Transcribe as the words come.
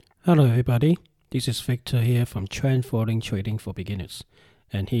Hello, everybody. This is Victor here from Trend Following Trading for Beginners,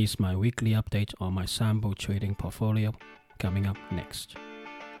 and here's my weekly update on my sample trading portfolio coming up next.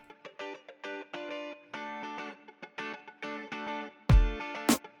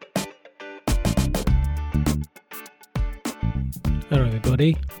 Hello,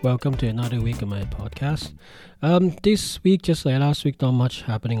 everybody. Welcome to another week of my podcast. This week, just like last week, not much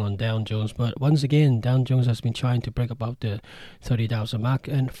happening on Dow Jones, but once again, Dow Jones has been trying to break above the 30,000 mark,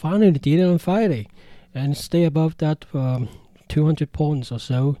 and finally did it on Friday, and stay above that 200 points or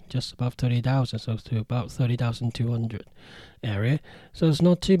so, just above 30,000, so to about 30,200 area. So it's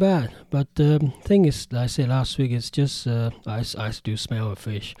not too bad. But the thing is, like I said last week, it's just I do smell a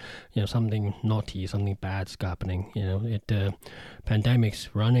fish. Something naughty, something bad's happening. The pandemic's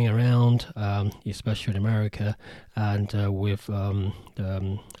running around, especially in America, and with the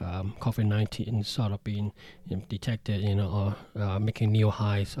COVID-19 sort of being detected, or making new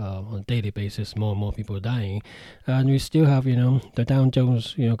highs on a daily basis, more and more people dying, and we still have, the Dow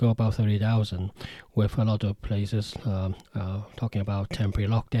Jones, go about 30,000, with a lot of places talking about temporary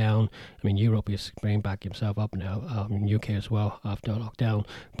lockdown. I mean, Europe is bringing back himself up now, in UK as well after lockdown,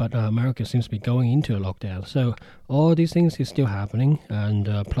 but America seems to be going into a lockdown. So all these things is still happening,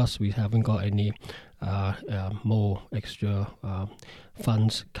 and plus we haven't got any more extra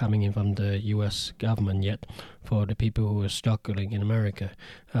funds coming in from the US government yet for the people who are struggling in America,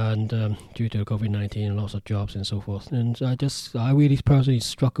 and due to COVID-19, lots of jobs and so forth. And I really personally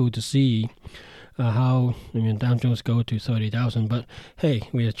struggle to see how Dow Jones go to 30,000, but hey,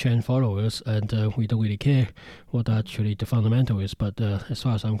 we're trend followers, and we don't really care what actually the fundamental is. But as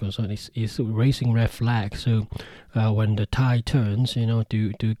far as I'm concerned, it's raising red flag. So when the tide turns,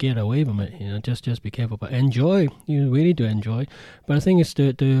 do get away from it. Just be careful, but enjoy. You really do enjoy. But I think it's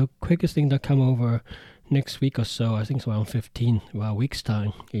the quickest thing that come over next week or so. I think it's around 15 weeks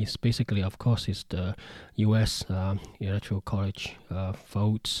time. Is basically, of course, is the U.S. Electoral College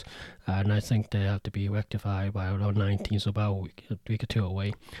votes, and I think they have to be rectified by around 19, so about a week or two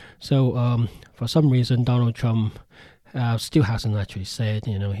away. So for some reason, Donald Trump still hasn't actually said,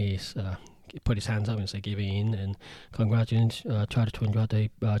 he's put his hands up and say giving in and congratulations, try to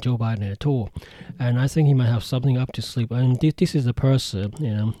congratulate Joe Biden at all. And I think he might have something up to sleep. And this is a person,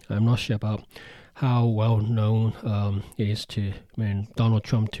 I'm not sure about how well known it is to Donald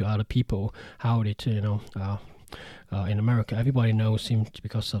Trump to other people, how it in America everybody knows him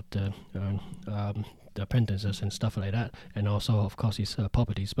because of the apprentices and stuff like that, and also of course his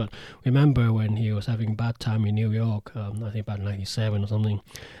properties. But remember when he was having a bad time in New York, I think about 97 or something,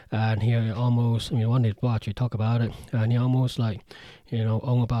 and he almost, one day watch you talk about it, and he almost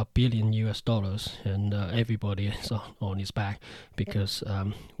own about billion US dollars, and everybody is on his back because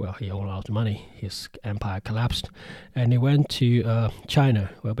he owned a lot of money. His empire collapsed, and he went to China,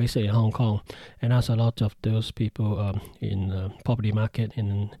 basically Hong Kong, and asked a lot of those people in property market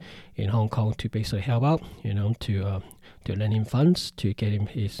in Hong Kong to basically help out, to lend him funds to get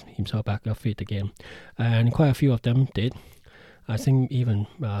himself back on feet again, and quite a few of them did. I think even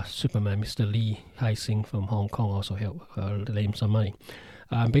Superman, Mr. Lee Hai-sing from Hong Kong also helped lend him some money.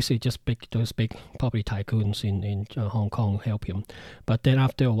 Basically, just those big property tycoons in Hong Kong help him. But then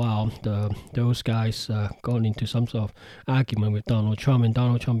after a while, those guys got into some sort of argument with Donald Trump, and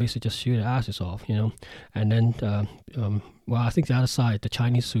Donald Trump basically just shoot their asses off, And then, I think the other side, the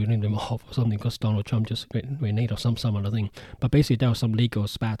Chinese suing them off or something because Donald Trump just reneged or some other thing. But basically, there was some legal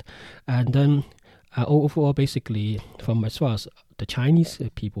spat. And then overall, basically, from as far as the Chinese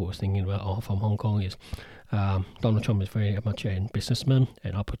people were thinking about, or from Hong Kong, is Donald Trump is very much a businessman,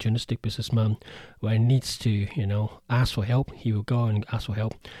 an opportunistic businessman. When he needs to, ask for help, he will go and ask for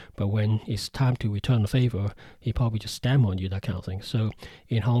help. But when it's time to return the favor, he probably just stamp on you, that kind of thing. So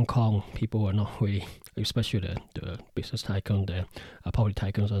in Hong Kong, people are not really, especially the business tycoon, the property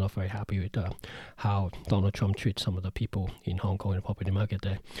tycoons are not very happy with how Donald Trump treats some of the people in Hong Kong in the property market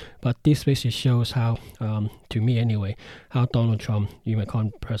there. But this basically shows how, to me anyway, how Donald Trump, you may call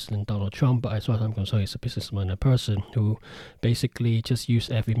him President Donald Trump, but as far as I'm concerned, he's a businessman, a person who basically just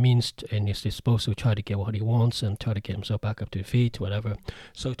use every means in his disposal to try to get what he wants and try to get himself back up to feet, whatever.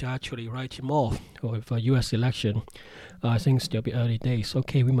 So to actually write him off for a U.S. election, I think still be early days.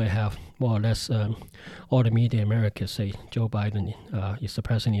 Okay, we might have more or less all the media in America say Joe Biden is the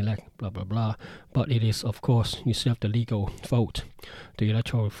president-elect, blah, blah, blah. But it is, of course, you still have the legal vote, the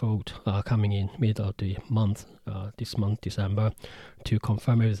electoral vote coming in middle of the month, this month, December, to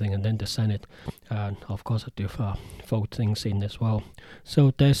confirm everything, and then the Senate, and of course, have to vote things in as well.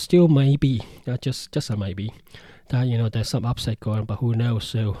 So there still may be, just a maybe, that there's some upset going, but who knows?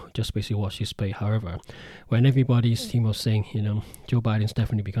 So just basically watch this space. However, when everybody's team was saying Joe Biden's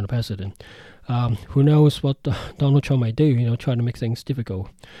definitely become president, who knows what Donald Trump might do? Try to make things difficult.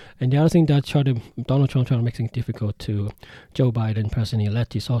 And the other thing that Donald Trump trying to make things difficult to Joe Biden,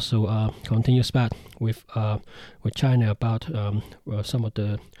 president-elect, is also continuous spat with China about some of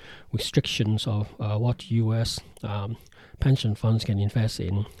the restrictions of what U.S. Pension funds can invest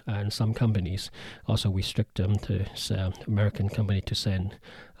in, and some companies also restrict them to American company to send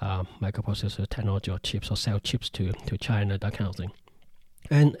microprocessor technology or chips or sell chips to China, that kind of thing.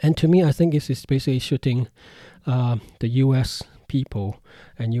 And to me, I think this is basically shooting the U.S. people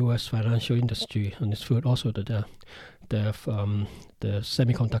and U.S. financial industry on this foot, also the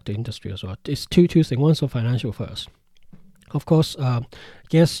semiconductor industry as well. It's two things. One is financial first. Of course,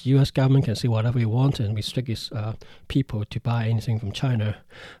 yes, U.S. government can say whatever it wants and restrict its people to buy anything from China.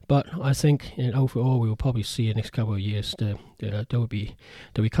 But I think overall, we will probably see in the next couple of years the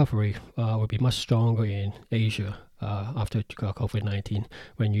recovery will be much stronger in Asia after COVID-19,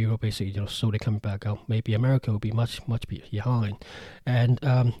 when Europe basically slowly coming back out. Maybe America will be much behind, and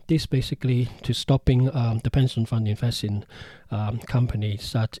this basically to stopping the pension fund invest in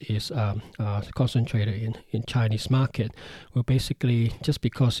companies that is concentrated in Chinese market will basically, just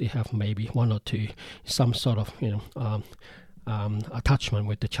because it have maybe one or two some sort of attachment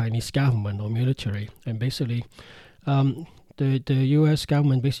with the Chinese government or military, and basically the U.S.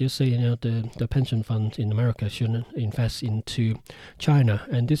 government basically say the pension funds in America shouldn't invest into China,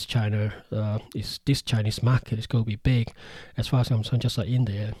 and this Chinese market is going to be big, as far as I'm concerned, just like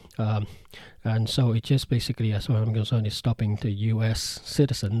India. And so it just basically, as far as I'm concerned, is stopping the U.S.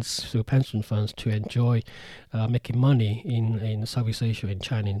 citizens through pension funds to enjoy making money in Southeast Asia, in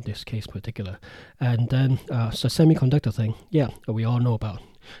China in this case particular. And then so semiconductor thing, yeah, we all know about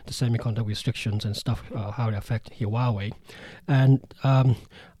the semiconductor restrictions and stuff, how they affect Huawei. And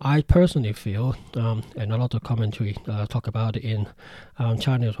I personally feel, and a lot of commentary talk about it in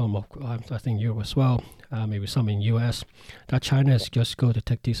China as well, I think Europe as well, maybe some in US, that China is just going to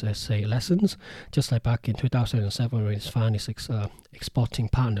take this as a lessons, just like back in 2007 when it's finally exporting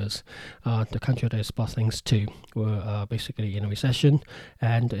partners, the country that export things to were basically in a recession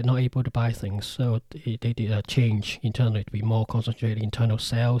and not able to buy things. So they did a change internally to be more concentrated internal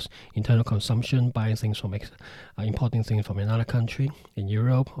sales, internal consumption, buying things from importing things from another country in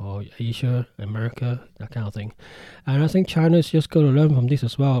Europe or Asia, America, that kind of thing. And I think China is just going to learn from this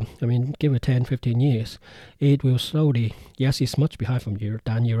as well. I mean, give it 10, 15 years, it will slowly, yes, it's much behind from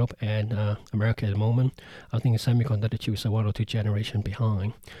Europe and America at the moment. I think semiconductor chips are 1 or 2 generations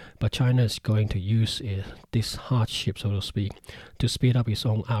behind. But China is going to use this hardship, so to speak, to speed up its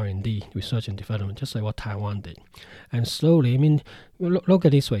own R&D, research and development, just like what Taiwan did. And slowly, I mean, look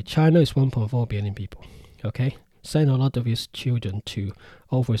at it this way. China is 1.4 billion people, okay? Send a lot of his children to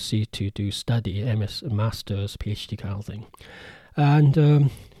overseas to do study, MS, masters, PhD kind of thing,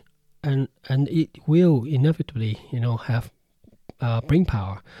 and it will inevitably, have bring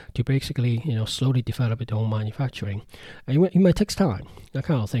power to basically, slowly develop its own manufacturing, and it might take time, that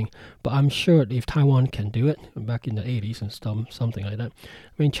kind of thing. But I'm sure if Taiwan can do it back in the 80s and something like that,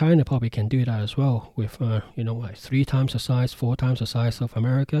 I mean, China probably can do that as well with, like 3 times the size, 4 times the size of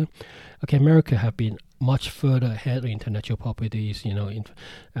America. Okay, America have been much further ahead of intellectual properties,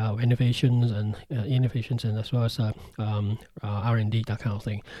 innovations and as well as R&D, that kind of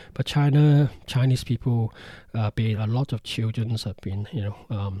thing. But Chinese people, being a lot of children have been,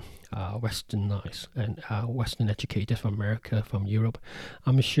 westernized and Western educated from America, from Europe.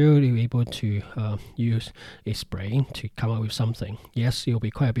 I'm sure they're able to use its brain to come up with something. Yes, it will be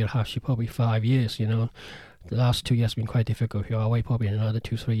quite a bit hardship, probably 5 years, The last 2 years have been quite difficult. Huawei probably another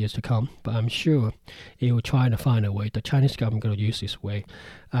 2-3 years to come. But I'm sure it will try to find a way. The Chinese government going to use this way.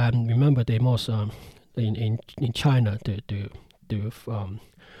 And remember, they most in China, the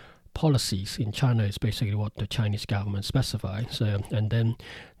policies in China is basically what the Chinese government specifies. And then,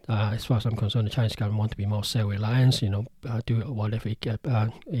 as far as I'm concerned, the Chinese government want to be more self-reliant. Do whatever it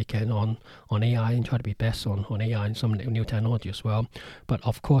can on AI and try to be best on AI and some new technology as well. But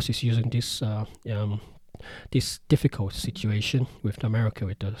of course, it's using this difficult situation with America,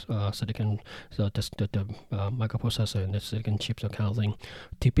 with the silicon, the microprocessor and the silicon chips kind of thing,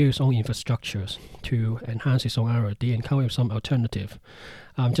 to build its own infrastructures to enhance its own R&D and come up with some alternative.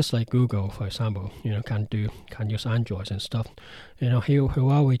 Just like Google, for example, can use Androids and stuff. Here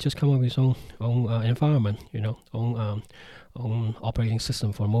Huawei just come up with its own environment, own operating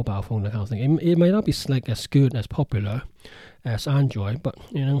system for mobile phone, that kind of thing. It might not be like as good as popular as Android, but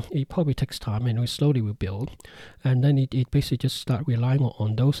it probably takes time, and we slowly will build, and then it basically just start relying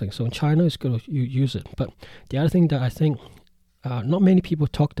on those things. So China is going to use it. But the other thing that I think not many people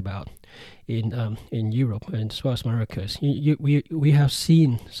talked about in Europe and as well as America is we have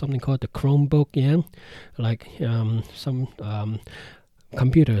seen something called the Chromebook, like some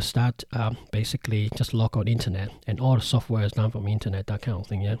computers that basically just log on internet, and all the software is done from internet, that kind of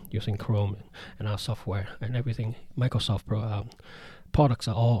thing, using Chrome and our software and everything. Microsoft products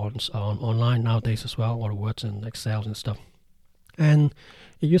are all on online nowadays as well, all the Words and Excel and stuff. And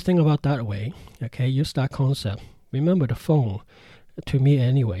if you think about that way, okay, use that concept. Remember, the phone, to me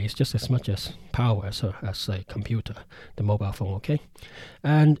anyway, is just as much as power as a computer, the mobile phone, okay?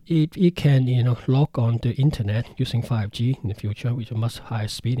 And it can, log on the internet using 5G in the future, which is much higher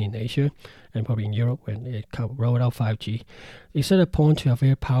speed in Asia and probably in Europe when it can roll out 5G. It's at a point to have a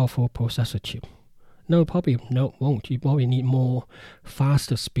very powerful processor chip. No, probably won't. You probably need more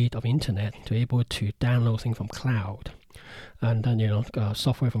faster speed of internet to be able to download things from cloud. And then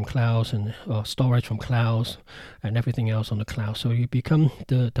software from clouds and storage from clouds and everything else on the cloud. So you become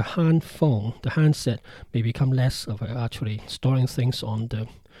the handset may become less of actually storing things on the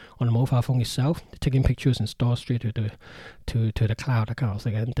mobile phone itself, taking pictures and store straight to the cloud, that kind of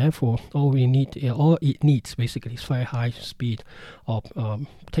thing. And therefore, all it needs basically is very high speed of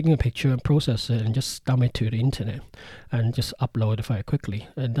taking a picture and process it and just dump it to the internet and just upload it very quickly.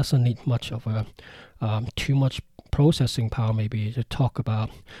 It doesn't need much of too much processing power, maybe, to talk about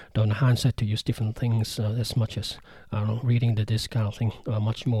on the handset to use different things as much as reading the disk, kind of thing,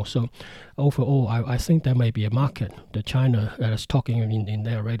 much more. So overall, I think there may be a market that China is talking in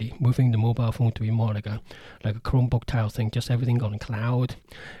there already, moving the mobile phone to be more like a Chromebook type of thing, just everything on the cloud.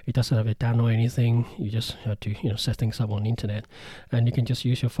 It doesn't have to download anything. You just have to set things up on the internet, and you can just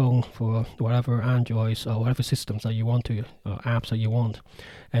use your phone for whatever Androids or whatever systems that you want to, apps that you want,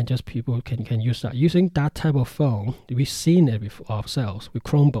 and just people can use that. Using that type of phone, we've seen it before ourselves with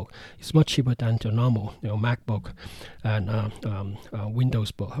Chromebook. It's much cheaper than the normal MacBook and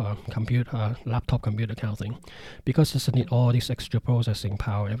Windows book, laptop computer kind of thing, because it doesn't need all this extra processing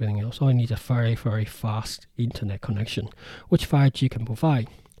power and everything else. All it needs a very, very fast internet connection, which 5G can provide.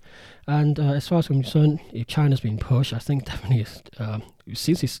 And as far as I'm concerned, if China's been pushed, I think definitely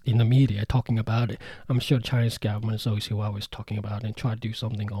since it's in the media talking about it, I'm sure the Chinese government is always always talking about it and try to do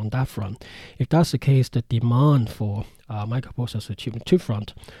something on that front. If that's the case, the demand for microprocessor chip two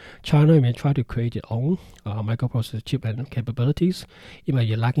front, China may try to create its own microprocessor chip and capabilities. It may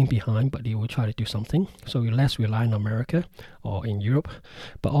be lagging behind, but it will try to do something. So you're less reliant on America or in Europe.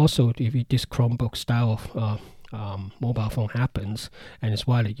 But also, if this Chromebook style of mobile phone happens and it's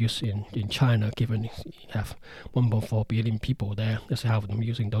widely used in China, given you have 1.4 billion people there, let's have them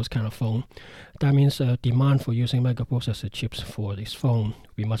using those kind of phone, that means demand for using microprocessor chips for this phone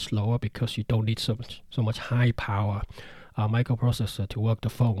will be much lower, because you don't need so much high power microprocessor to work the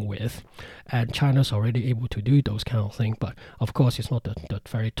phone with, and China's already able to do those kind of things. But of course, it's not the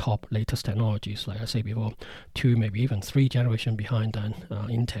very top latest technologies, like I said before, 2 maybe even 3 generations behind than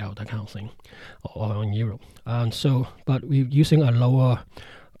Intel, that kind of thing, or in Europe. And so, but we're using a lower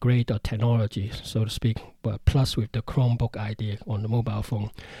grade of technology, so to speak, but plus with the Chromebook idea on the mobile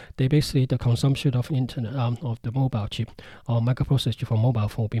phone, they basically, the consumption of internet of the mobile chip or microprocessor for mobile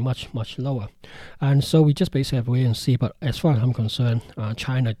phone will be much, much lower. And so we just basically have to wait and see. But as far as I'm concerned,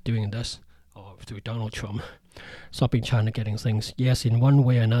 China doing this, or through Donald Trump, stopping China getting things, yes, in one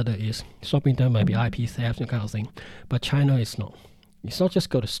way or another, is stopping them, maybe IP theft and kind of thing, but China is not. It's not just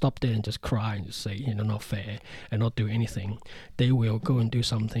going to stop there and just cry and just say, not fair, and not do anything. They will go and do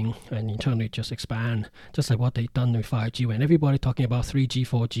something and internally just expand, just like what they've done with 5G. When everybody talking about 3G,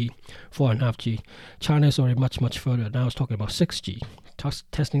 4G, 4.5G, China is already much, much further. Now it's talking about 6G,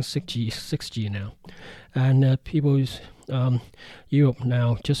 testing 6G now. And people, Europe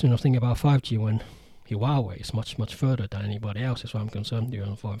now, just thinking about 5G when Huawei is much, much further than anybody else, as far as I'm concerned,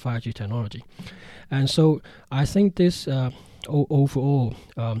 for 5G technology. And so I think this overall,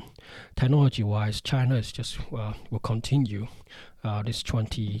 technology-wise, China is just will continue this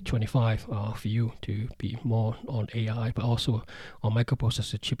 2025 view to be more on AI, but also on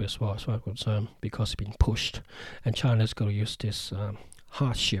microprocessor chip as well, as far as I'm concerned, because it's been pushed, and China is going to use this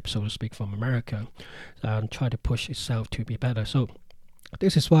hardship, so to speak, from America and try to push itself to be better. So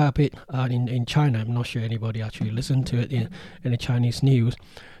this is why a bit in China, I'm not sure anybody actually listened to it in the Chinese news.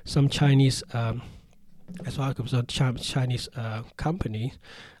 Some Chinese as well as a Chinese company,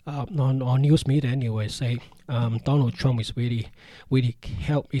 on news media anyway, say Donald Trump is really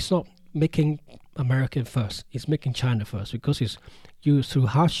help. It's not making America first. It's making China first because it's used through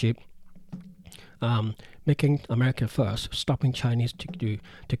hardship, making America first, stopping Chinese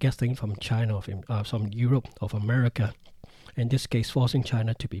to get things from China or from Europe or from America. In this case, forcing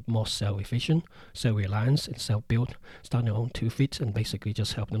China to be more self-efficient, self-reliant, and self-built, standing on 2 feet, and basically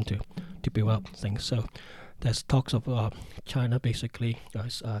just help them to build up things. So there's talks of China basically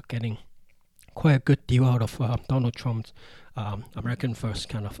is getting quite a good deal out of Donald Trump's American first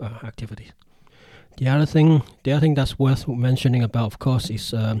kind of activity. The other thing that's worth mentioning about, of course,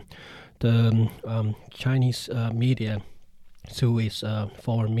 is the Chinese media through its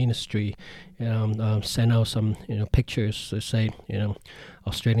foreign ministry, sent out some pictures to say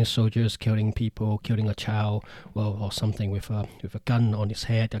Australian soldiers killing people, killing a child, or something with a gun on his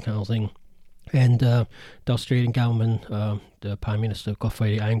head, that kind of thing. And the Australian government, the Prime Minister, got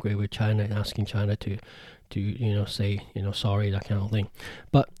very angry with China and asking China to say sorry, that kind of thing.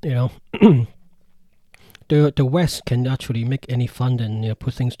 But the West can actually make any fun and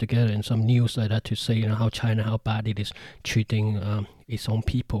put things together in some news like that to say how China, how bad it is treating its own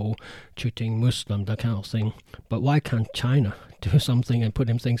people, treating Muslims, that kind of thing. But why can't China do something and put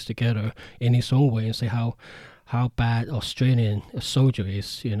them things together in its own way and say how bad Australian soldier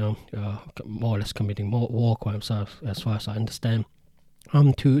is, more or less committing more war crimes as far as I understand,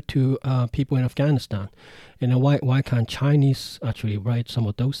 to people in Afghanistan. Why can't Chinese actually write some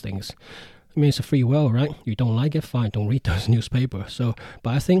of those things? I mean, it's a free world, right? You don't like it, fine, don't read those newspapers. So,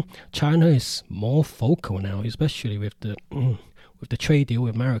 but I think China is more vocal now, especially with the trade deal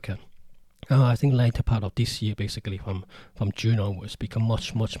with America. I think later part of this year, basically from June onwards, become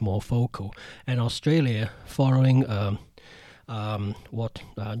much more vocal. And Australia, following what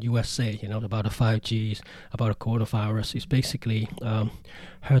US say, about the 5Gs, about the coronavirus, is basically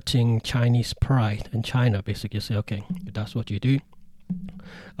hurting Chinese pride. And China basically say, okay, if that's what you do.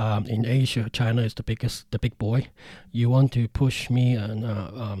 In Asia, China is the big boy. You want to push me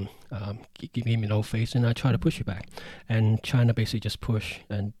and give me no face, and I try to push you back. And China basically just push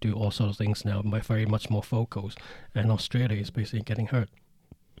and do all sorts of things now, by very much more focus. And Australia is basically getting hurt.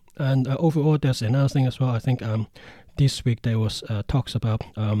 And overall, there's another thing as well. I think this week there was talks about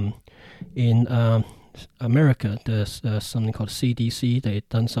in America, there's something called CDC. They've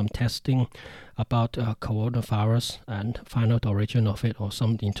done some testing about coronavirus and find out the origin of it, or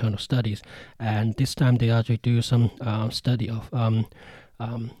some internal studies. And this time they actually do some study of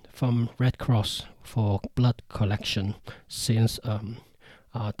from Red Cross for blood collection since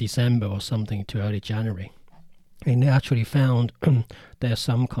December or something to early January. And they actually found there's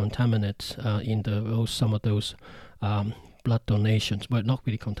some contaminants in some of those blood donations, but not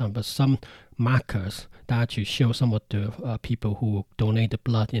really contaminants, but some markers that actually show some of the people who donated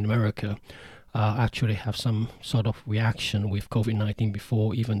blood in America actually have some sort of reaction with COVID-19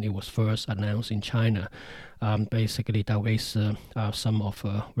 before even it was first announced in China. Basically, that raised some of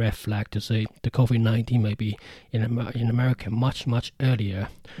a red flag to say the COVID-19 may be in America much earlier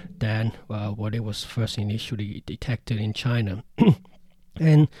than what it was first initially detected in China.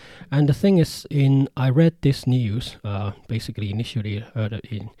 And the thing is, I read this news. Basically, initially heard it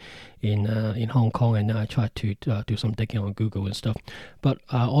in Hong Kong, and I tried to do some digging on Google and stuff. But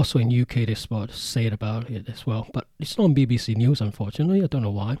also in UK, they said about it as well. But it's not on BBC News, unfortunately. I don't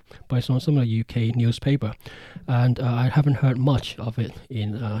know why, but it's on some of the UK newspaper, and I haven't heard much of it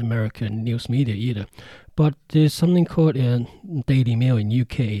in American news media either. But there's something called Daily Mail in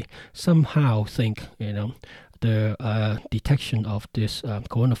UK. Somehow think the detection of this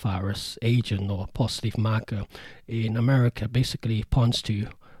coronavirus agent or positive marker in America basically points to,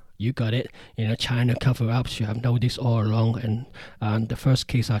 you got it, China cover-ups. You have noticed all along, and the first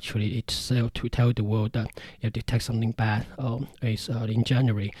case actually, it's to tell the world that if they detect something bad is in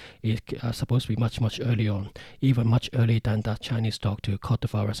January, it's supposed to be much earlier on, even much earlier than that Chinese doctor caught the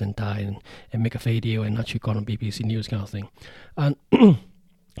virus and died and make a video and actually got on BBC News kind of thing. And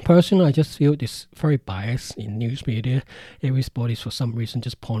personally, I just feel this very biased in news media. Everybody, for some reason,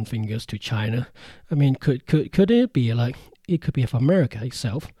 just point fingers to China. I mean, could it be like it could be of America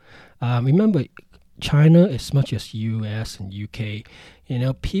itself? Remember, China, as much as US and UK,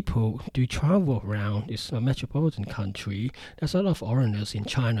 people do travel around. It's a metropolitan country. There's a lot of foreigners in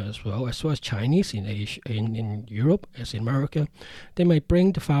China as well as Chinese in Asia, in Europe, as in America. They might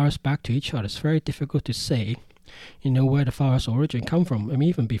bring the virus back to each other. It's very difficult to say where the virus origin come from. I mean,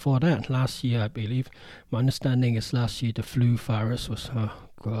 even before that, last year, I believe, my understanding is last year the flu virus was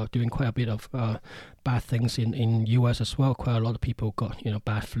doing quite a bit of bad things in US as well. Quite a lot of people got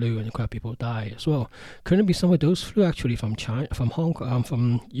bad flu, and quite people die as well. Couldn't it be some of those flu actually from China, from Hong Kong,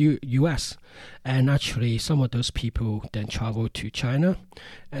 from US, and actually some of those people then travel to China,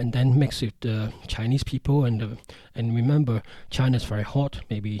 and then mix with the Chinese people, and remember China's very hot.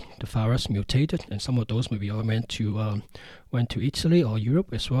 Maybe the virus mutated, and some of those maybe all went to Italy or Europe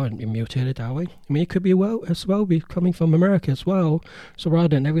as well and mutated that way. I mean, it could be be coming from America as well. So rather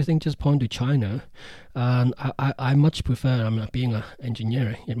than everything just point to China, I much prefer, being an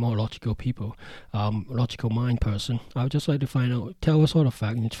engineer and more logical logical mind person, I would just like to find out, tell us all the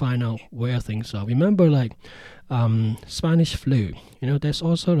fact and find out where things are. Remember, like, Spanish flu, there's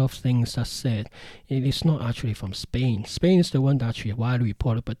all sort of things that said it is not actually from Spain. Spain is the one that actually widely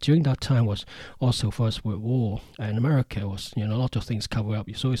reported, but during that time was also First World War, and America was, a lot of things covered up.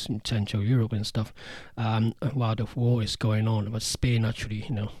 So it's in Central Europe and stuff, while the war is going on. But Spain actually,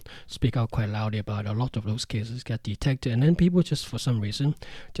 speak out quite loudly about it. A lot of those cases get detected, and then people just, for some reason,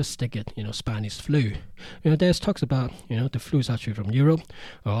 just stick it, Spanish flu. There's talks about, the flu is actually from Europe,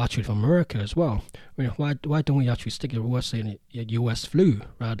 or actually from America as well. Why don't we actually stick it worse in U.S. flu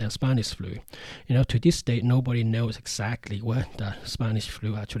rather than Spanish flu? To this date, nobody knows exactly where the Spanish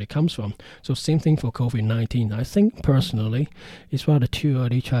flu actually comes from. So same thing for COVID-19. I think personally, it's rather too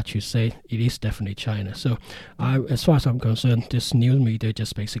early to actually say it is definitely China. So as far as I'm concerned, this news media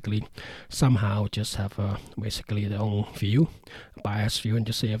just basically somehow just have basically their own view, biased view, and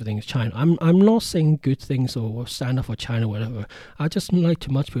just say everything is China. I'm not saying good things or stand up for China, whatever. I just like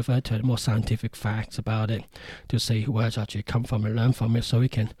to much prefer to have more scientific facts about it, to say where it's actually come from and learn from it, so we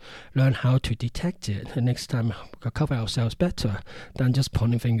can learn how to detect it, and next time cover ourselves better than just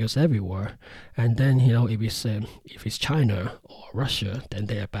pointing fingers everywhere. And then if it's China or Russia, then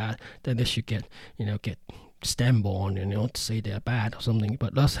they are bad, then they should get stand on, to say they're bad or something.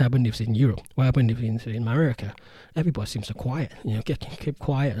 But that's happened if it's in Europe. What happened if it's in America? Everybody seems so quiet, keep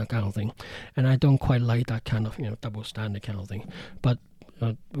quiet, that kind of thing. And I don't quite like that kind of, double standard kind of thing. But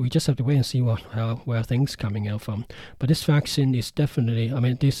we just have to wait and see where things coming out from. But this vaccine is definitely,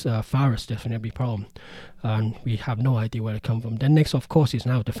 this virus definitely a big problem, and we have no idea where it come from. Then next, of course, is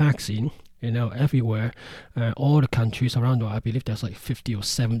now the vaccine. Everywhere, all the countries around the world, I believe there's like 50 or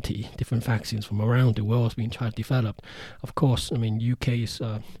 70 different vaccines from around the world being tried to develop. Of course, UK is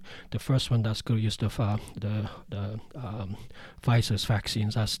the first one that's going to use the Pfizer's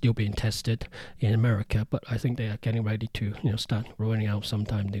vaccines are still being tested in America, but I think they are getting ready to start rolling out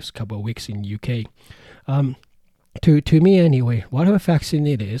sometime next couple of weeks in UK. To me anyway, whatever vaccine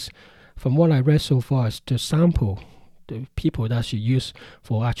it is, from what I read so far, is to sample the people that you use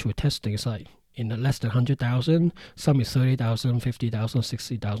for actual testing is like in the less than 100,000, some is 30,000, 50,000,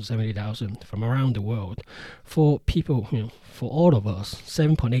 60,000, 70,000 from around the world. For people, for all of us,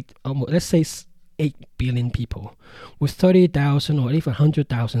 7.8, let's say 8 billion people, with 30,000 or even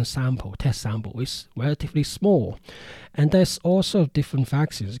 100,000 test sample is relatively small. And there's also different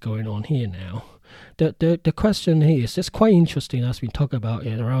vaccines going on here now. The question here is, it's quite interesting as we talk about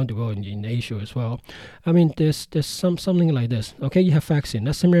around the world in Asia as well. There's something like this. Okay, you have vaccine.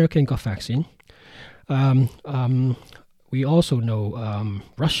 That's American got vaccine. We also know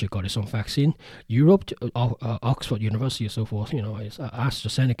Russia got its own vaccine. Europe, Oxford University and so forth,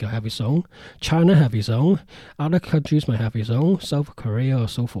 AstraZeneca have its own. China have its own. Other countries might have its own. South Korea or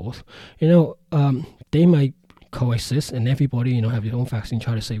so forth. They might coexist, and everybody have their own vaccine,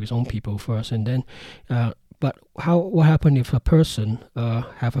 try to save his own people first, and then but what happens if a person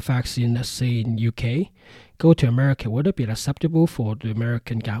have a vaccine, let's say in UK, go to America? Would it be acceptable for the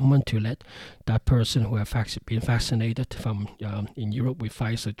American government to let that person who have been vaccinated from in Europe with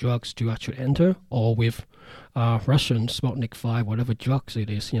Pfizer drugs to actually enter, or with Russian Sputnik 5, whatever drugs it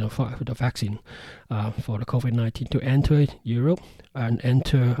is, for the vaccine for the COVID-19 to enter Europe and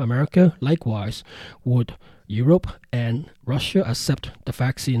enter America? Likewise, would Europe and Russia accept the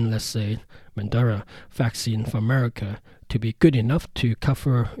vaccine, let's say Moderna vaccine from America, to be good enough to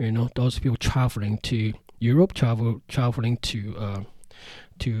cover those people traveling to Europe, traveling to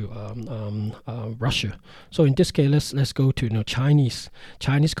Russia? So in this case, let's go to Chinese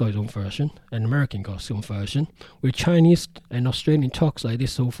got its own version, and American got its own version. With Chinese and Australian talks like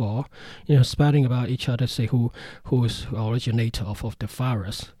this so far, spouting about each other, say who is originator of the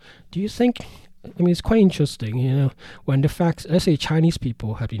virus. Do you think? It's quite interesting, when let's say Chinese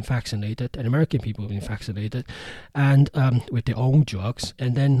people have been vaccinated and American people have been vaccinated, and with their own drugs,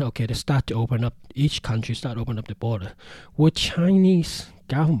 and then, they start to open up, each country start to open up the border. Would Chinese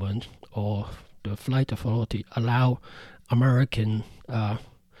government or the flight authority allow American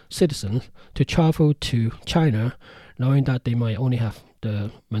citizens to travel to China, knowing that they might only have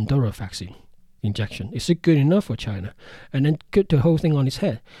the Moderna vaccine? injection? Is it good enough for China? And then put the whole thing on its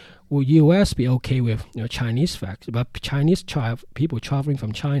head. Will U.S. be okay with Chinese vaccine? But Chinese people traveling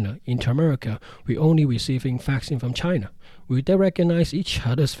from China into America, we only receiving vaccine from China. Will they recognize each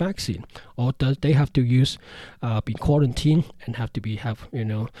other's vaccine, or does they have to be quarantined and have to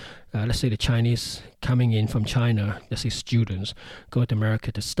let's say the Chinese coming in from China, let's say students go to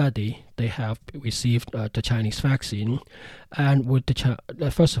America to study, they have received the Chinese vaccine, and would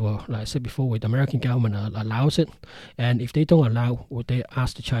first of all, like I said before, would the American government allows it, and if they don't allow, would they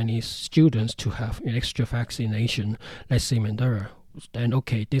ask the Chinese students to have an extra vaccination, let's say Moderna? Then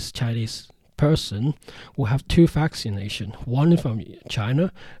okay, this Chinese person will have two vaccinations, one from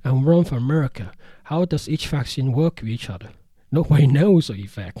China and one from America. How does each vaccine work with each other? Nobody knows the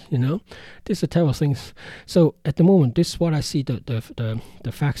effect, This is a terrible thing. So at the moment, this is what I see, the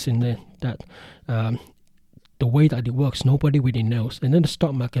vaccine that the way that it works, nobody really knows. And then the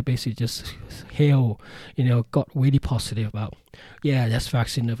stock market basically just got really positive about, there's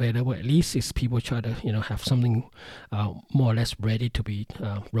vaccine available. At least it's people try to, have something more or less ready to be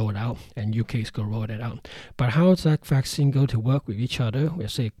rolled out, and UK is going to roll that out. But how does that vaccine go to work with each other?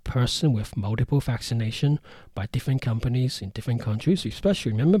 Let's say a person with multiple vaccination by different companies in different countries,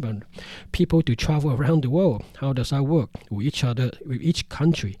 especially remember people to travel around the world. How does that work? Will each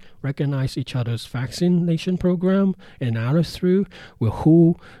country recognize each other's vaccination program and analyze through?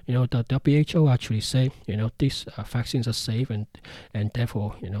 Will the WHO actually say, these vaccines are safe, and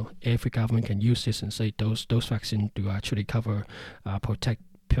therefore, every government can use this and say those vaccines do actually cover, protect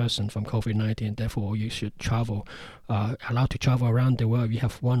person from COVID-19, and therefore you should travel, allowed to travel around the world. You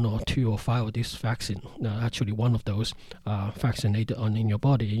have 1 or 2 or 5 of these vaccine, actually one of those vaccinated in your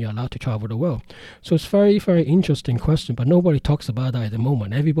body, and you're allowed to travel the world. So it's very, very interesting question, but nobody talks about that at the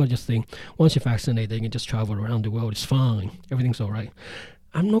moment. Everybody just think once you're vaccinated, you can just travel around the world. It's fine. Everything's all right.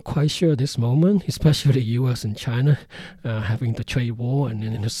 I'm not quite sure at this moment, especially the U.S. and China having the trade war and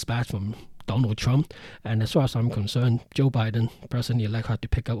then the spat from Donald Trump. And as far as I'm concerned, Joe Biden, President-elect, had to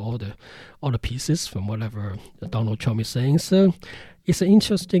pick up all the pieces from whatever Donald Trump is saying. So it's an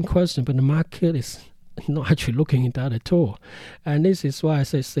interesting question, but the market is not actually looking at that at all. And this is why I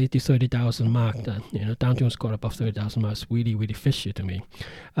say the 30,000 mark, that Dow Jones got above 30,000 marks, really, really fishy to me.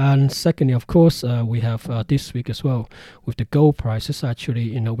 And secondly, of course, we have this week as well with the gold prices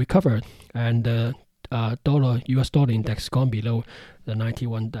actually recovered, and US dollar index gone below the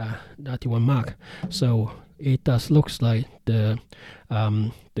 91 mark. So it does looks like the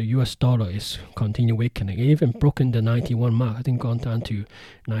US dollar is continue weakening. It even broken the 91 mark. I think gone down to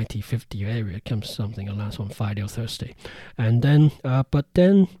 90.50 area. It comes something last on Friday or Thursday. And then, but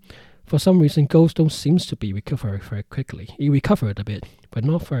then for some reason, gold don't seems to be recovering very quickly. It recovered a bit, but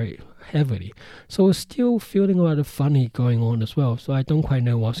not very heavily. So it's still feeling a lot of funny going on as well. So I don't quite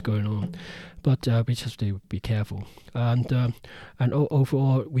know what's going on. But we just have to be careful. And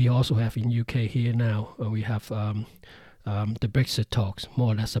overall, we also have in UK here now, we have the Brexit talks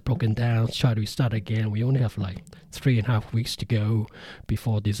more or less are broken down, try to restart again. We only have like 3.5 weeks to go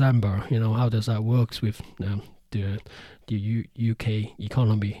before December. How does that work with the UK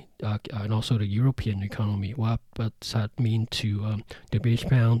economy and also the European economy? What does that mean to the British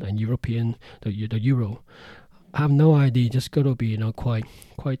pound and the euro? I have no idea. Just got to be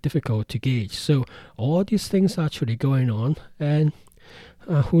quite difficult to gauge. So all these things are actually going on, and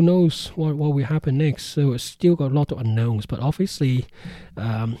who knows what will happen next. So it's still got a lot of unknowns. But obviously,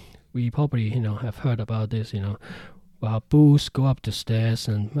 we probably have heard about this. Bulls go up the stairs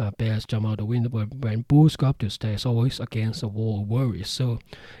and bears jump out the window. But when bulls go up the stairs, always against a wall of worries. So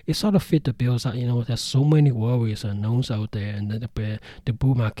it sort of fit the bills that there's so many worries and unknowns out there, and the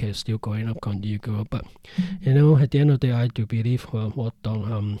bull market is still going up, continue to go up. But at the end of the day, I do believe what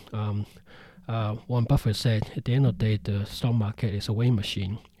Warren Buffett said. At the end of the day, the stock market is a weighing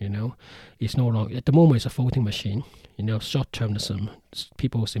machine. It's no longer at the moment. It's a voting machine. Short-termism,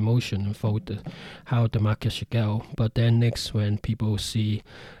 people's emotion and vote how the market should go. But then next, when people see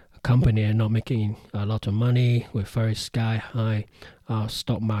a company are not making a lot of money with very sky-high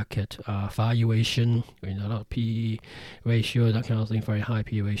stock market valuation, a lot of PE ratio, that kind of thing, very high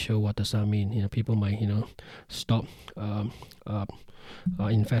PE ratio, what does that mean? People might, stop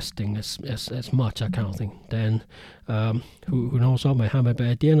investing as much, that kind of thing. Then who knows what might happen. But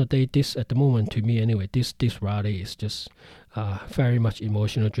at the end of the day, this at the moment, to me anyway, this rally is just very much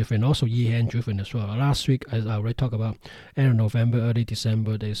emotional driven, also year-end driven as well. Last week, as I already talked about, end of November, early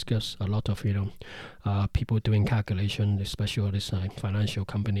December, they discussed a lot of people doing calculation, especially all these financial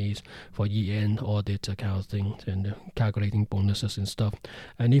companies for year-end audits, that kind of thing, and calculating bonuses and stuff.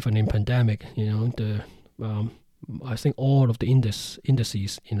 And even in pandemic, I think all of the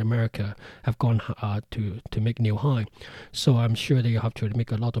indices in America have gone to make new high. So I'm sure they have to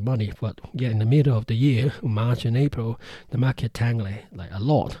make a lot of money. But yeah, in the middle of the year, March and April, the market tanked like a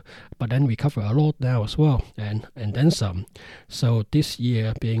lot. But then recover a lot now as well, and then some. So this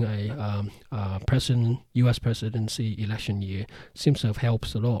year being a U.S. presidency election year seems to have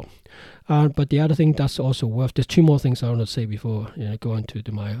helped a lot. But the other thing that's also there's two more things I want to say before going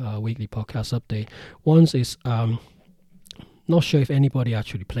to my weekly podcast update. One is not sure if anybody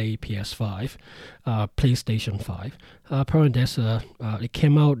actually played PS5, PlayStation 5. Apparently, it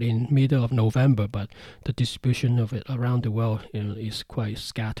came out in middle of November, but the distribution of it around the world is quite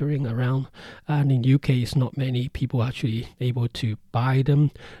scattering around. And in UK, it's not many people actually able to buy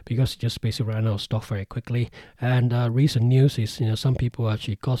them because it just basically ran out of stock very quickly. And recent news is some people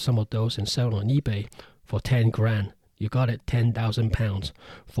actually got some of those and sell on eBay for 10 grand. You got it, £10,000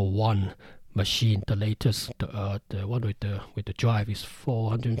 for one machine. The latest, the one with the drive is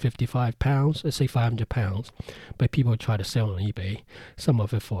 £455. Let's say £500, but people try to sell on eBay. Some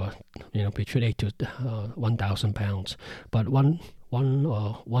of it for between £8,000 to £1,000. But one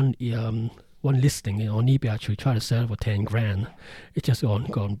listing on eBay actually try to sell for 10 grand. It's just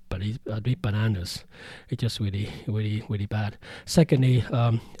gone bananas. It's just really bad. Secondly,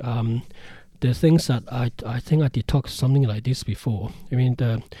 the things that I think I did talk something like this before. I mean,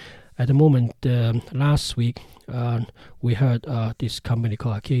 at the moment, last week, we heard this company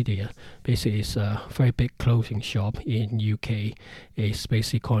called Arcadia. Basically, it's a very big clothing shop in UK. It's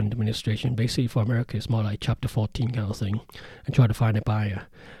basically called administration. Basically, for America, it's more like Chapter 14 kind of thing, and try to find a buyer.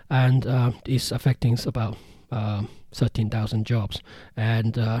 And it's affecting about 13,000 jobs.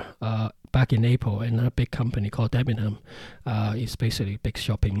 And back in April, another big company called Debenham is basically a big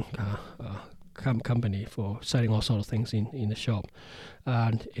shopping company for selling all sorts of things in the shop,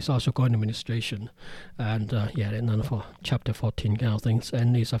 and it's also going administration, and none for Chapter 14 kind of things,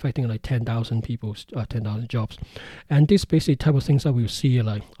 and it's affecting like 10,000 people, 10,000 jobs, and this basically type of things that we see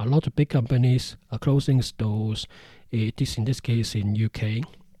like a lot of big companies are closing stores. In this case in UK.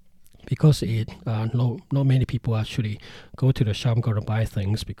 Because not many people actually go to the shop and go to buy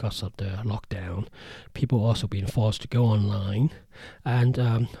things because of the lockdown. People also being forced to go online,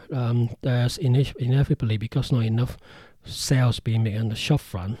 and there's inevitably, because not enough sales being made on the shop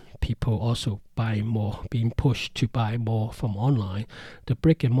front, people also buy more, being pushed to buy more from online. The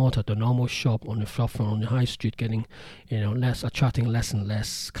brick and mortar, the normal shop on the shop front on the high street, getting attracting less and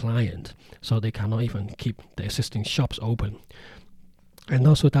less client, so they cannot even keep the existing shops open. And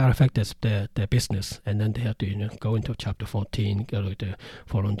also that affects their business, and then they have to go into Chapter 14, go to the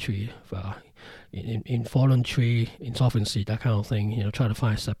voluntary in voluntary insolvency, that kind of thing. Try to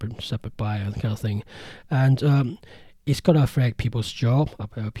find separate buyer, that kind of thing, and it's going to affect people's job,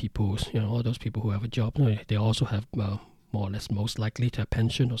 all those people who have a job. They also have more or less most likely to have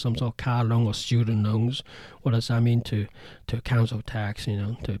pension or some sort of car loan or student loans. What does that mean to council tax,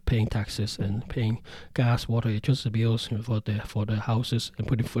 to paying taxes and paying gas, water, electricity bills for the houses and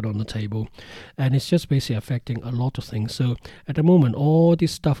putting food on the table. And it's just basically affecting a lot of things. So at the moment, all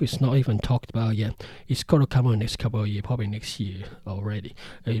this stuff is not even talked about yet. It's got to come out next couple of years, probably next year already.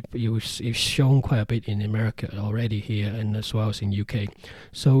 It's shown quite a bit in America already here, and as well as in UK.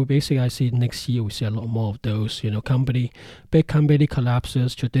 So basically I see next year we see a lot more of those, big company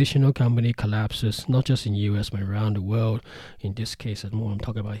collapses, traditional company collapses, not just in US but around the world. In this case, the more I'm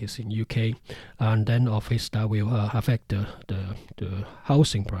talking about is in UK, and then obviously that will affect the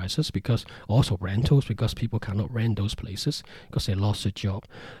housing prices, because also rentals, because people cannot rent those places because they lost their job.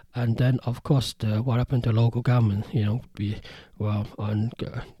 And then of course what happened to local government,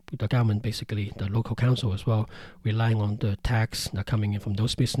 the government, basically the local council as well, relying on the tax that coming in from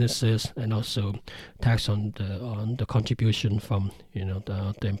those businesses, and also tax on the contribution from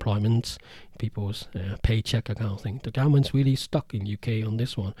the employment, people's paycheck, that kind of thing. The government's really stuck in UK on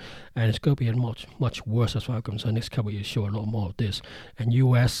this one, and it's going to be much worse as far as I'm concerned. Next couple of years show a lot more of this, and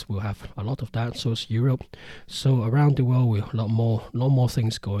US will have a lot of that. So is Europe. So around the world, we have a lot more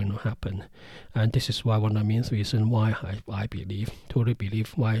things going to happen, and this is one of the main reasons why I totally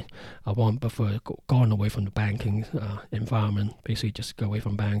believe why I prefer going away from the banking environment. Basically, just go away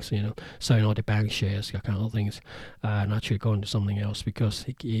from banks, selling all the bank shares, that kind of things, and actually going to something else, because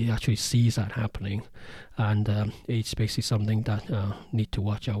he actually sees that happening, and it's basically something that need to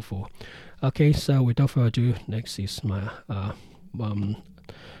watch out for. Okay, so without further ado, next is my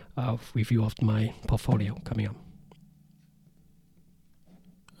review of my portfolio coming up.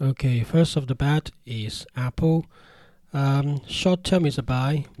 Okay, first of the bat is Apple. Short term is a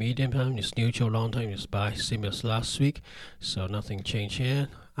buy, medium term is neutral, long term is buy, same as last week, so nothing changed here.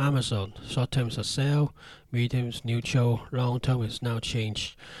 Amazon, short term is a sell, medium is neutral, long term is now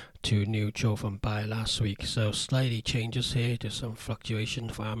changed to neutral from buy last week, so slightly changes here. There's some fluctuation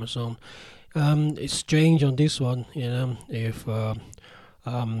for Amazon. It's strange on this one, if the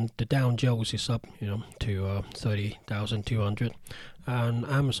Dow Jones is up, to 30,200, and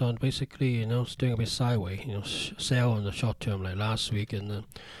Amazon basically, is doing a bit sideways, sell on the short term like last week, and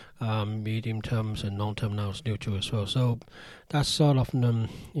medium terms and long term now is neutral as well. So that sort of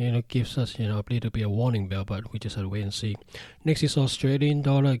gives us a little bit of warning bell, but we just have to wait and see. Next is Australian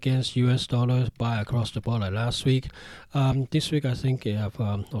dollar against US dollar, buy across the board like last week. This week I think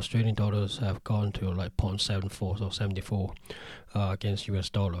Australian dollars have gone to like 0.74 or 74 against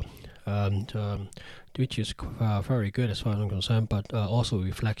US dollar, and which is very good as far as I'm concerned, but also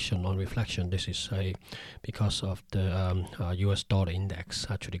reflection on reflection. This is because of the US dollar index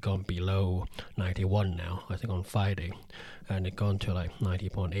actually gone below 91 now, I think on Friday, and it gone to like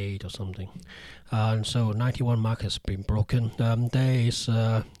 90.8 or something. And so 91 mark has been broken. There is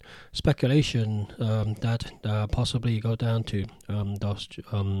speculation that possibly go down to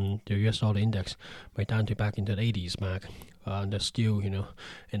the US dollar index might down to back into the 80s mark. There's still,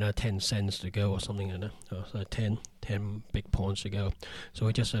 10 cents to go or something like that. So 10 big points to go. So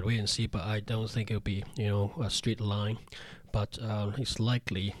we just have to wait and see, but I don't think it'll be, a straight line. But it's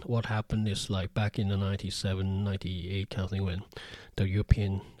likely what happened is like back in the 97, 98 kind of thing, when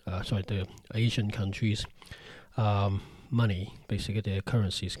the Asian countries money, basically their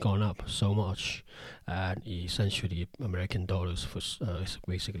currency's gone up so much, and essentially American dollars was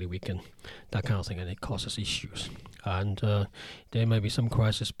basically weakened, that kind of thing, and it causes issues. And there may be some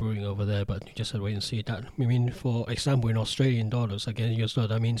crisis brewing over there, but you just have to wait and see that. I mean, for example, in Australian dollars against US dollar,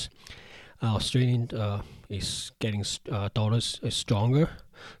 that means Australian is getting dollars is stronger,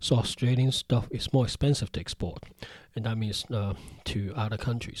 so Australian stuff is more expensive to export, and that means to other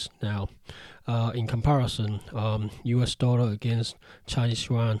countries. Now, in comparison, US dollar against Chinese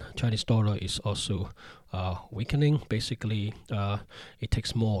yuan, Chinese dollar is also weakening. Basically, it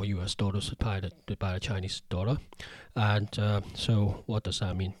takes more US dollars to buy the Chinese dollar. And so what does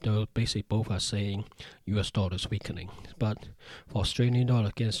that mean? Though basically both are saying US dollar is weakening. But for Australian dollar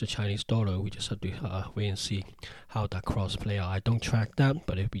against the Chinese dollar, we just have to wait and see how that cross play out. I don't track that,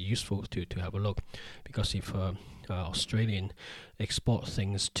 but it'd be useful to have a look, because if Australian export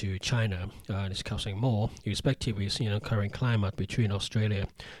things to China and it's costing more, irrespective of current climate between Australia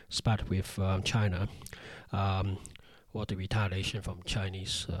spat with China, what the retaliation from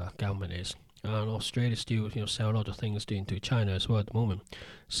Chinese government is. And Australia still sell a lot of things into China as well at the moment.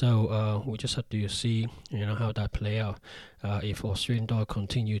 So we just have to see how that play out. If Australian dollar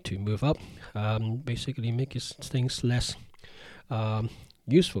continue to move up, basically make things less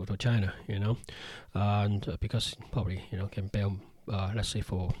useful for China, and because probably can bear, let's say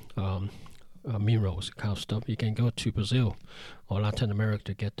for minerals kind of stuff, you can go to Brazil or Latin America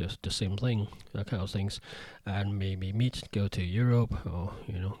to get the same thing, that kind of things, and maybe go to Europe, or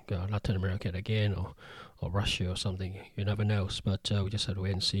go Latin America again, or Russia or something. You never know, but we just have to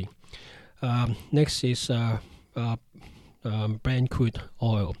wait and see. Next is Brent crude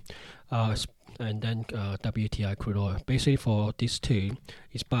oil, and then WTI crude oil. Basically for these two,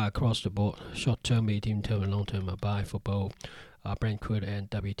 it's buy across the board, short term, medium term, and long term. A buy for both Brent crude and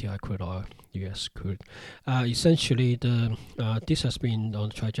WTI crude oil, US crude. Essentially, this has been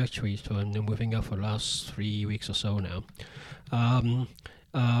on trajectory to moving up for the last 3 weeks or so now.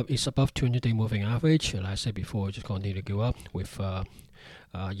 It's above 200-day moving average. Like I said before, it just continue to go up with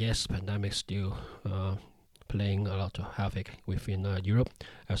pandemic still playing a lot of havoc within Europe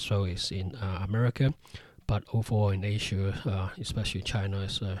as well as in America. But overall in Asia, especially China,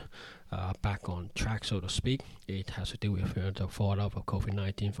 is back on track, so to speak. It has to do with the fallout of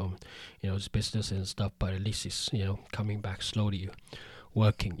COVID-19 from its business and stuff, but at least it's coming back slowly,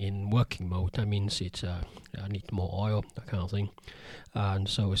 working mode. That means it's need more oil, that kind of thing, and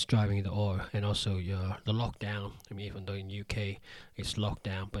so it's driving the oil. And also the lockdown. I mean, even though in UK it's locked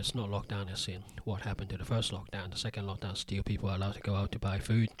down, but it's not locked down as in what happened to the first lockdown. The second lockdown, still people are allowed to go out to buy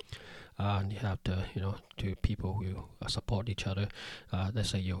food. And you have to people who support each other. Let's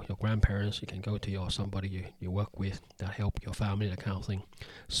say your grandparents, you can go to your somebody you work with that help your family, that kind of thing.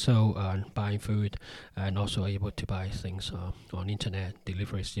 So buying food, and also able to buy things on internet.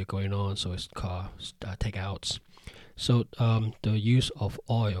 Delivery is still going on, so it's car takeouts. So the use of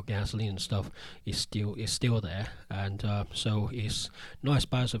oil, gasoline, and stuff is still there, and so it's not as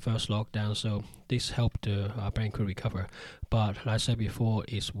bad as the first lockdown. So this helped the Brent crude recover. But like I said before,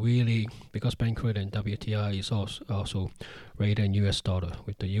 it's really because Brent crude and WTI is also rated in US dollar.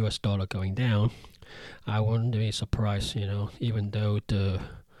 With the US dollar going down, I wouldn't be surprised, even though the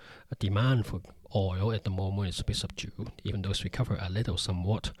demand for oil at the moment is a bit subdued, even though it's recovered a little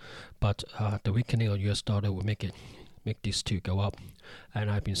somewhat, but the weakening of US dollar will make these two go up, and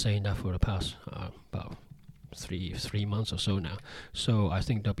I've been saying that for the past about three months or so now. So I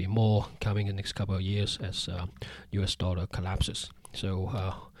think there'll be more coming in the next couple of years as US dollar collapses.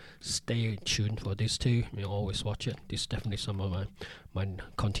 So stay tuned for these two. Always watch it. This is definitely some of my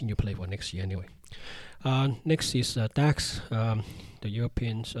continue play for next year anyway. Next is DAX, the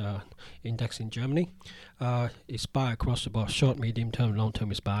European index in Germany. It's buy across the board, short, medium term, long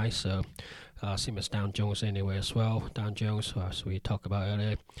term is buy. So same as Dow Jones anyway as well. Dow Jones, as we talked about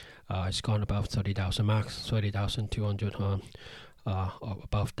earlier, it's gone above 30,000 marks, 30,200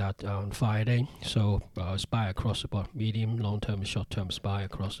 above that on Friday. So it's buy across the board, medium, long term, short term is buy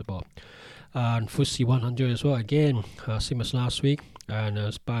across the board. And FTSE 100 as well, again, same as last week, and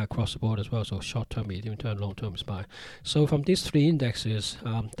it's buy across the board as well. So short term, medium term, long term is buy. So from these three indexes,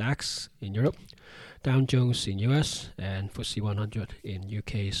 DAX in Europe, Dow Jones in US, and FTSE 100 in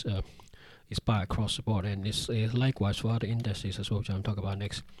UK is buy across the board, and it's likewise for other indices as well, which I'm talking about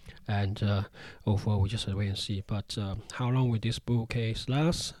next. And overall, we just have to wait and see. But how long will this bull case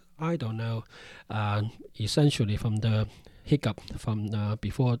last? I don't know. Essentially, from the hiccup from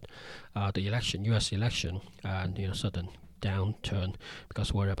before the election, U.S. election, and sudden downturn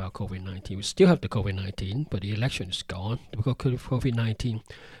because worried about COVID-19. We still have the COVID-19, but the election is gone because COVID-19,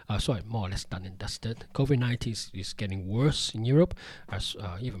 more or less done and dusted. COVID-19 is getting worse in Europe, as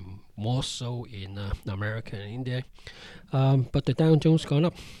even more so in America and India. But the Dow Jones gone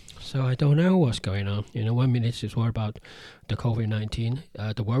up. So I don't know what's going on. 1 minute is worried about the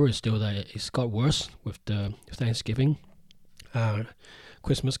COVID-19. The worry is still that it's got worse with the Thanksgiving,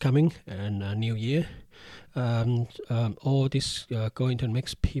 Christmas coming, and New Year. All this going to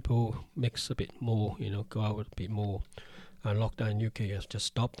makes people a bit more, go out a bit more. Lockdown in UK has just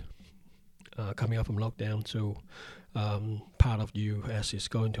stopped. Coming out from lockdown, so part of the US is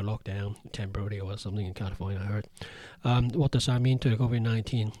going to lockdown temporarily or something in California, I heard. What does that mean to the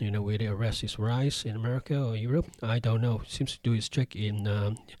COVID-19? Will the arrest is rise in America or Europe? I don't know. It seems to do its trick in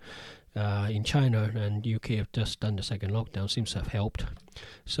China, and UK have just done the second lockdown. Seems to have helped.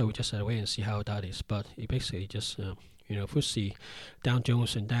 So we just have to wait and see how that is. But it basically just FTSE, Dow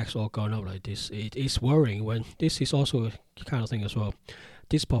Jones and DAX all gone up like this. It is worrying when this is also a kind of thing as well.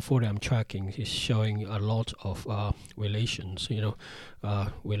 This portfolio I'm tracking is showing a lot of relations,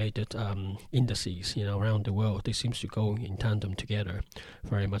 related indices, around the world. They seems to go in tandem together,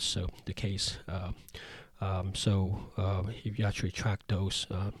 very much so the case. If you actually track those,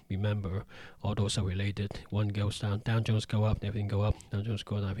 remember all those are related. One goes down, Dow Jones go up, everything go up. Dow Jones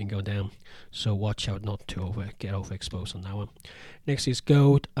go down, everything go down. So watch out not to get overexposed on that one. Next is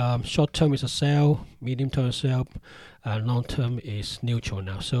gold. Short term is a sell, medium term is a sell, and long term is neutral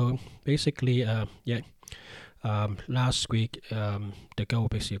now. So basically, last week the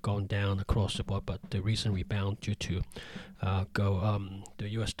gold basically gone down across the board, but the recent rebound due to the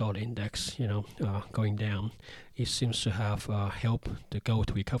US dollar index going down, it seems to have helped the gold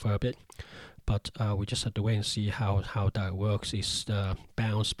to recover a bit. But we just have to wait and see how that works. Is the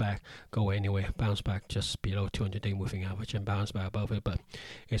bounce back go anywhere? Bounce back just below 200-day moving average and bounce back above it, but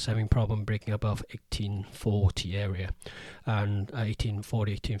it's having problem breaking above 1840 area, and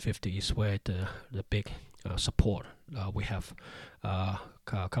 1840, 1850 is where the big support we have a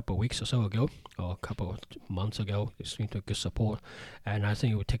couple of weeks or so ago, or a couple of months ago. It seemed to be good support, and I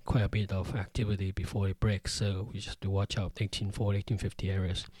think it will take quite a bit of activity before it breaks. So we just have to watch out 1840, 1850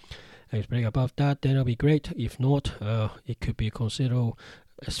 areas. And if it breaks above that, then it'll be great. If not, it could be considerable.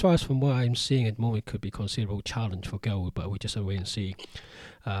 As far as from what I'm seeing at the moment, it could be a considerable challenge for gold, but we just have to wait and see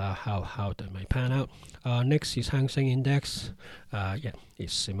how that might pan out. Next is Hang Seng Index.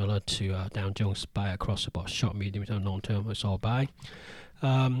 It's similar to Dow Jones, buy across the board, short, medium term, long term, it's all buy.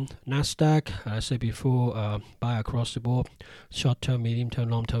 Nasdaq, as I said before, buy across the board, short term, medium term,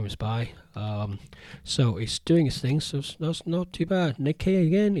 long term is buy. So it's doing its thing, so that's not too bad. Nikkei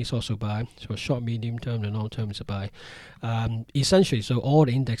again is also buy, so short, medium term, and long term is a buy. Essentially, so all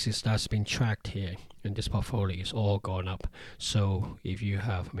the indexes that's been tracked here in this portfolio is all gone up. So if you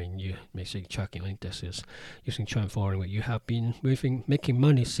have, you basically tracking indexes using trend following, you have been making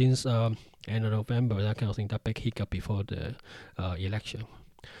money since end of November, that kind of thing, that big hiccup before the election.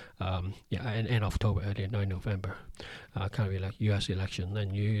 end of October, early 9 November, kind of like U.S. election,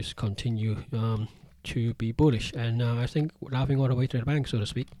 and news continue to be bullish, and I think laughing all the way to the bank, so to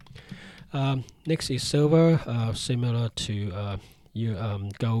speak. Next is silver, similar to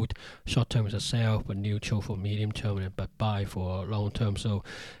gold. Short term is a sell, but neutral for medium term, but buy for long term. So,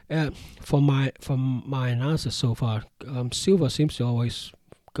 from my analysis so far, silver seems to always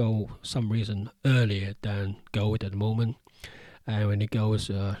go some reason earlier than gold at the moment, and when it goes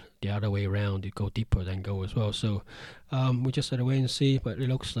the other way around, it go deeper than gold as well. So we just have to wait and see, but it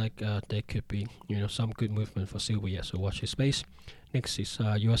looks like there could be some good movement for silver yet. So watch this space. Next is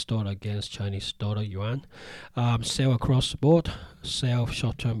US dollar against Chinese dollar yuan. Sell across the board. Sell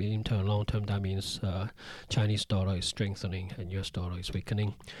short term, medium term, long term. That means Chinese dollar is strengthening and US dollar is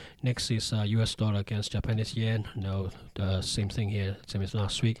weakening. Next is US dollar against Japanese yen. No, the same thing here, same as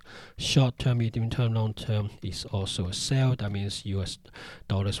last week. Short term, medium term, long term is also a sell. That means US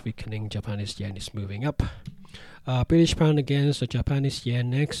dollar is weakening, Japanese yen is moving up. British pound against the Japanese yen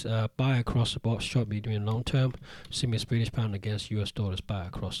next. Buy across the board, short, medium, and long term. Same as British pound against US dollars, buy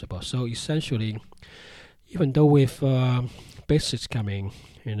across the board. So essentially, even though with Brexit coming,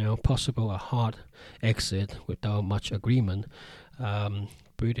 possible a hard exit without much agreement,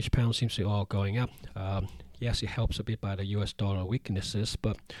 British pound seems to be all going up. Yes, it helps a bit by the US dollar weaknesses,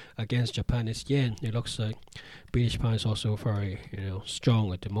 but against Japanese yen, it looks like British pound is also very,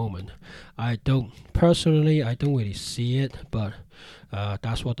 strong at the moment. I don't really see it, but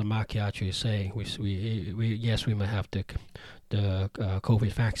that's what the market actually is saying. We might have the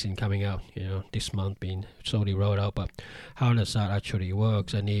COVID vaccine coming out, this month being slowly rolled out, but how does that actually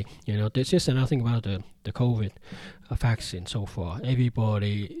work? And there's just another thing about the COVID vaccine so far.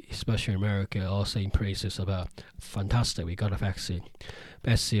 Everybody, especially in America, all saying praises about fantastic, we got a vaccine.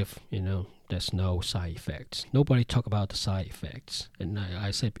 But as if, there's no side effects. Nobody talk about the side effects. And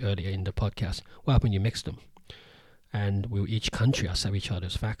I said earlier in the podcast, what happens when you mix them? And will each country accept each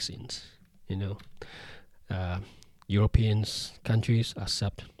other's vaccines? European countries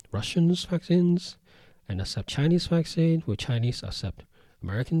accept Russians' vaccines and accept Chinese vaccine. Will Chinese accept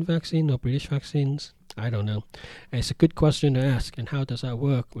American vaccine or British vaccines? I don't know. And it's a good question to ask. And how does that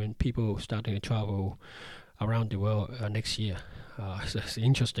work when people starting to travel around the world next year? It's an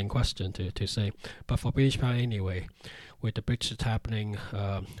interesting question to say. But for British pound anyway, with the Brexit happening,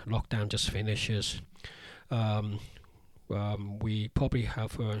 lockdown just finishes. We probably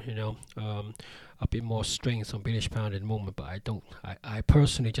have a bit more strength on British pound at the moment, but I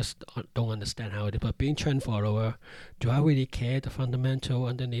personally just don't understand how it is. But being trend follower, do I really care the fundamental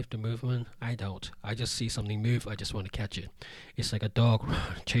underneath the movement? I don't. I just see something move, I just want to catch it. It's like a dog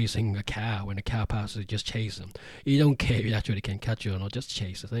chasing a cow. When a cow passes, you just chase them. You don't care if you actually can catch it or not, just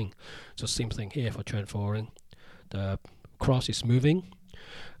chase the thing. So same thing here for trend following. The cross is moving.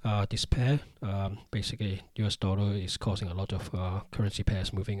 This pair, basically US dollar is causing a lot of currency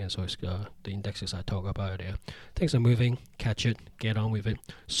pairs moving, and so is the indexes I talk about there. Things are moving, catch it, get on with it,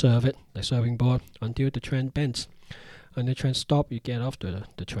 serve it, like serving board, until the trend bends. When the trend stops, you get off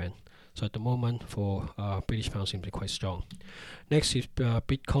the trend. So at the moment, for British pound seems to be quite strong. Next is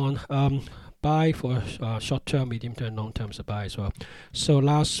Bitcoin. Buy for short term, medium term, long term is a buy as well. So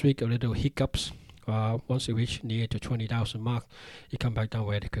last week, a little hiccups. Once it reached near to 20,000 mark, it come back down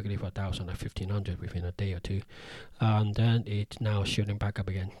very quickly for 1,000 or 1,500 within a day or two, and then it's now shooting back up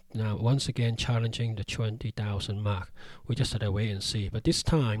again. Now once again challenging the 20,000 mark. We just had to wait and see. But this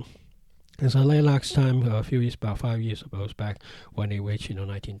time, as I like last time, a few years, about 5 years ago back, when it reached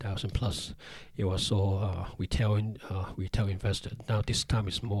 19,000 plus, it was all retail investor. Now this time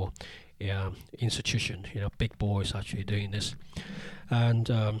it's more institution, big boys actually doing this. And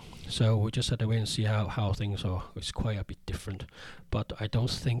so we just had to wait and see how things are. It's quite a bit different, but I don't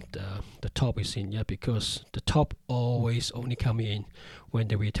think the top is in yet, because the top always only come in when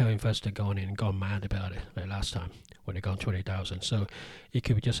the retail investor gone in and gone mad about it, like last time when they gone 20,000. So it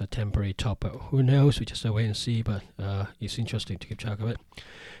could be just a temporary top, but who knows? We just have to wait and see. But it's interesting to keep track of it.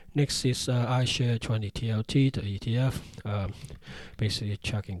 Next is iShare 20 TLT, the ETF, basically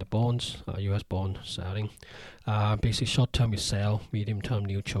tracking the bonds, US bond selling. Basically short term is sell, medium term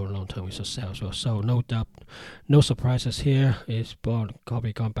neutral, long term is a sell as well. So no doubt, no surprises here. It's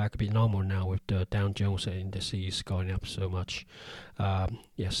probably gone back a bit normal now with the Dow Jones indices going up so much.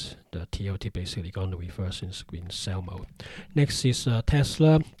 Yes, the TLT basically gone to reverse in sell mode. Next is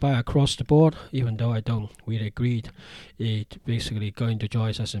Tesla, buy across the board, even though I don't really agree. It basically going to join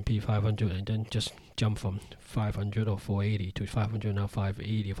S&P S&P 500 and then just jump from 500 or 480 to 500, now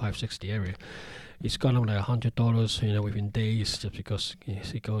 580, 560 area. It's gone up like $100, within days, just because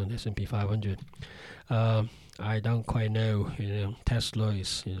it's going S&P 500. I don't quite know. Tesla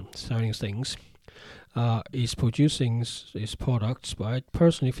is selling things. Is producing its products, but I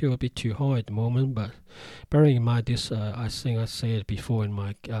personally feel a bit too high at the moment. But bearing in mind this, I think I said it before in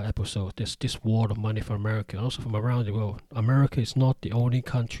my episode, this wall of money for America, also from around the world. America is not the only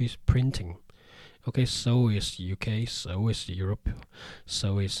country printing. Okay, so is UK, so is Europe,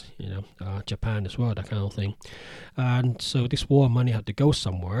 so is Japan as well, that kind of thing. And so this war of money had to go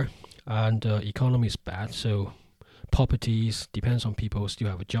somewhere, and economy is bad, so properties depends on people still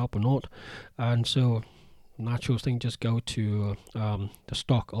have a job or not, and so natural thing just go to the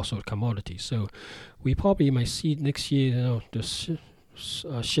stock, also commodities. So we probably might see next year, the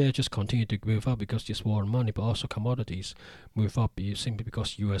share just continue to move up because this war on money, but also commodities move up simply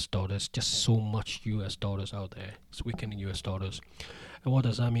because US dollars, just so much US dollars out there. It's weakening US dollars. And what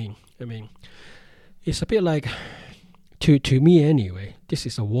does that mean? I mean, it's a bit like, to me anyway, this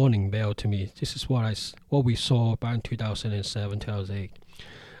is a warning bell to me. This is what we saw back in 2007, 2008.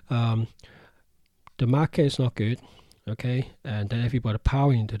 The market is not good, okay, and then everybody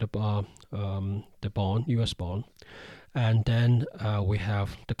powering into the bond, US bond. And then we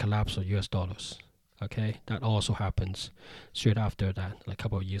have the collapse of US dollars. Okay, that also happens straight after that, like a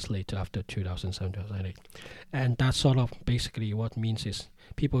couple of years later, after 2007, 2008. And that sort of basically what means is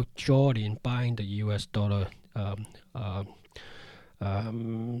people join in buying the US dollar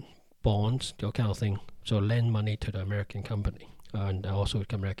bonds, that kind of thing. So lend money to the American company and also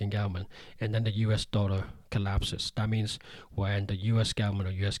the American government, and then the US dollar collapses. That means when the US government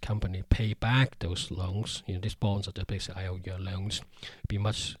or US company pay back those loans, these bonds are the basic IOU loans, be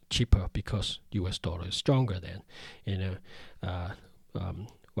much cheaper because US dollar is stronger than, in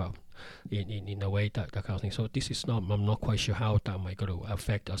a way that kind of thing. So this is not, I'm not quite sure how that might going to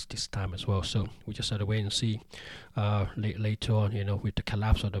affect us this time as well. So we just have to wait and see later on, with the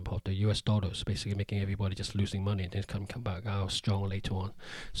collapse of the US dollars, basically making everybody just losing money and then come back out strong later on.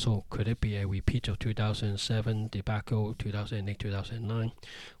 So could it be a repeat of 2007 debacle, 2008, 2009?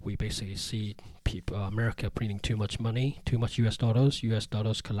 We basically see America printing too much money, too much US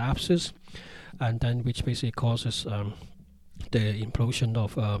dollars collapses, and then which basically causes the implosion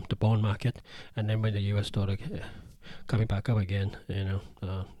of the bond market, and then when the US dollar coming back up again,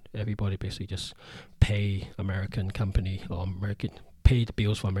 everybody basically just pay American company or pay the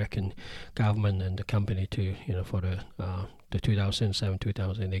bills for American government and the company to for the 2007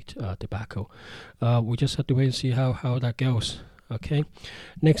 2008 debacle. We just have to wait and see how that goes. Okay,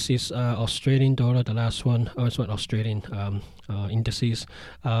 next is Australian dollar, the last one. It's what Australian indices.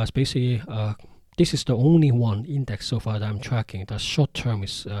 It's basically this is the only one index so far that I'm tracking. The short term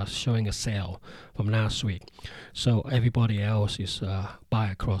is showing a sell from last week. So everybody else is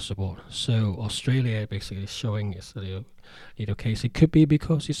buy across the board. So Australia basically is showing its little case. It could be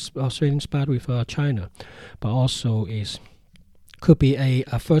because it's Australian's bad with China, but also could be a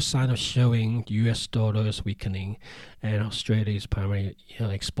first sign of showing the US dollar is weakening, and Australia is primarily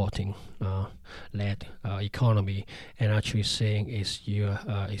exporting led economy, and actually seeing its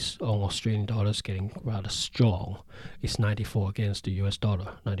own Australian dollars getting rather strong. It's 94 against the US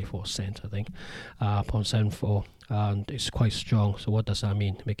dollar, 94 cents I think, 0.74, and it's quite strong. So what does that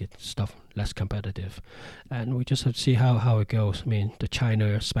mean? Make it stuff less competitive, and we just have to see how it goes. I mean, the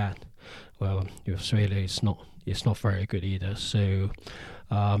China spat, well, Australia is not. It's not very good either, so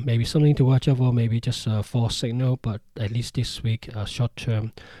maybe something to watch out for, maybe just a false signal, but at least this week, short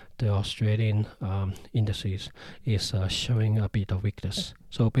term, the Australian indices is showing a bit of weakness.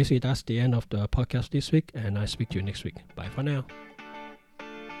 So basically that's the end of the podcast this week, and I speak to you next week. Bye for now.